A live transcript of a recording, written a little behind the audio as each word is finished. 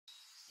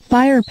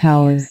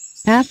Firepower.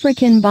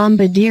 African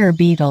Bombardier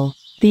Beetle.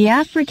 The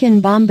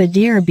African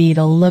Bombardier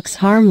Beetle looks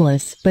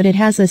harmless, but it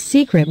has a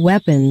secret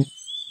weapon.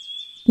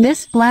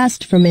 This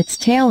blast from its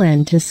tail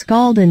end to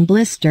scald and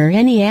blister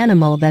any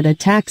animal that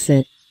attacks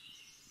it.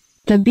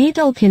 The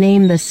beetle can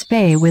aim the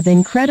spay with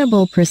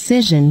incredible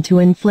precision to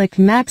inflict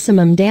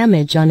maximum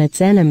damage on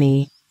its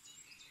enemy.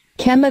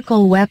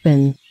 Chemical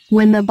weapon.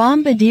 When the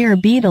Bombardier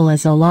Beetle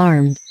is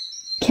alarmed,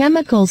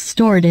 chemicals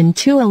stored in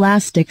 2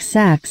 elastic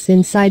sacs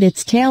inside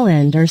its tail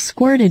end are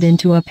squirted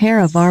into a pair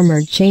of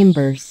armored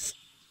chambers.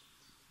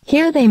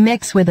 Here they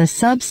mix with a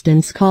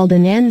substance called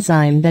an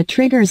enzyme that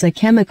triggers a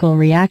chemical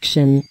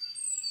reaction,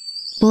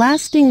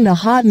 blasting the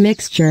hot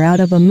mixture out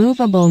of a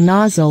movable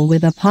nozzle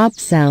with a pop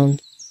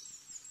sound.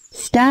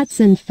 Stats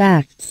and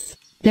facts.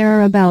 There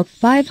are about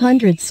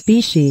 500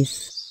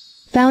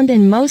 species found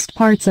in most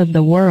parts of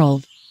the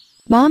world.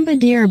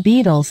 Bombardier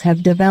beetles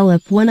have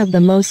developed one of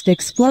the most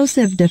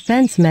explosive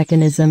defense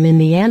mechanisms in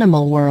the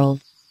animal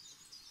world.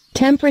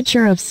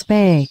 Temperature of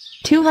spay,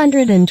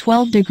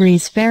 212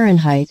 degrees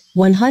Fahrenheit,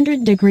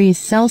 100 degrees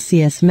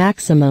Celsius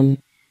maximum.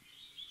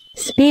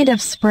 Speed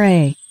of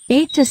spray,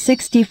 8 to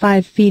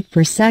 65 feet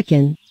per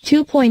second,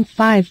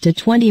 2.5 to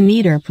 20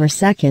 meter per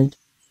second.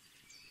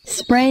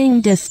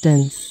 Spraying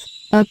distance,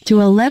 up to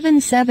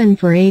 11.7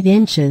 for 8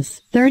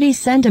 inches, 30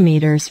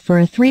 centimeters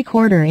for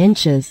 3/4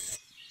 inches.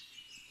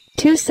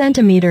 2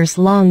 centimeters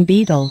long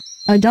beetle,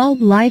 adult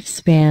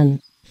lifespan,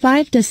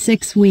 5 to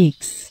 6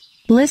 weeks.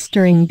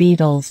 Blistering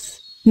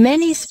beetles.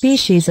 Many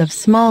species of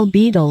small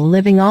beetle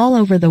living all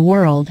over the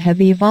world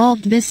have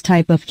evolved this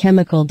type of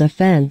chemical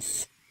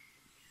defense.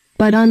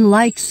 But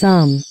unlike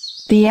some,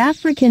 the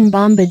African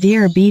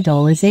Bombardier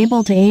Beetle is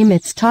able to aim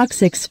its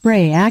toxic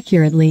spray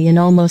accurately in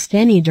almost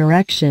any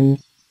direction.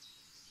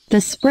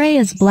 The spray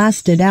is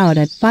blasted out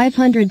at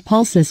 500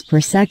 pulses per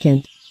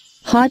second.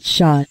 Hot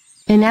shot.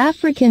 An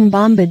African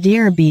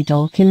Bombardier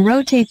Beetle can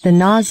rotate the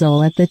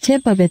nozzle at the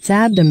tip of its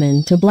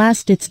abdomen to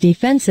blast its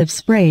defensive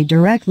spray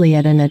directly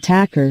at an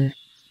attacker.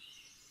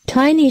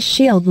 Tiny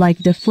shield-like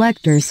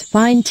deflectors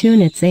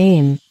fine-tune its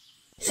aim,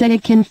 so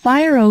it can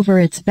fire over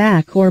its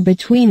back or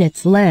between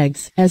its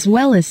legs, as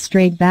well as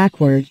straight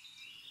backward.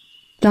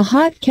 The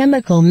hot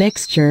chemical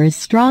mixture is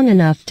strong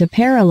enough to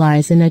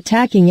paralyze an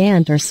attacking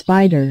ant or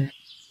spider.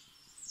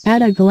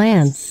 At a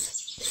glance.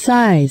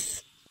 Size.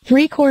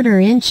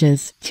 3/4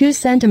 inches, 2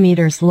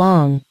 centimeters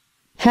long.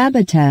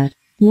 Habitat.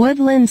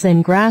 Woodlands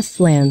and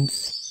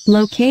grasslands.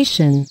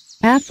 Location.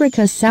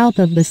 Africa south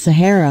of the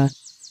Sahara.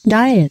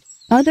 Diet.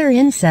 Other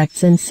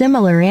insects and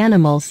similar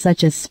animals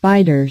such as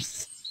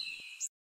spiders.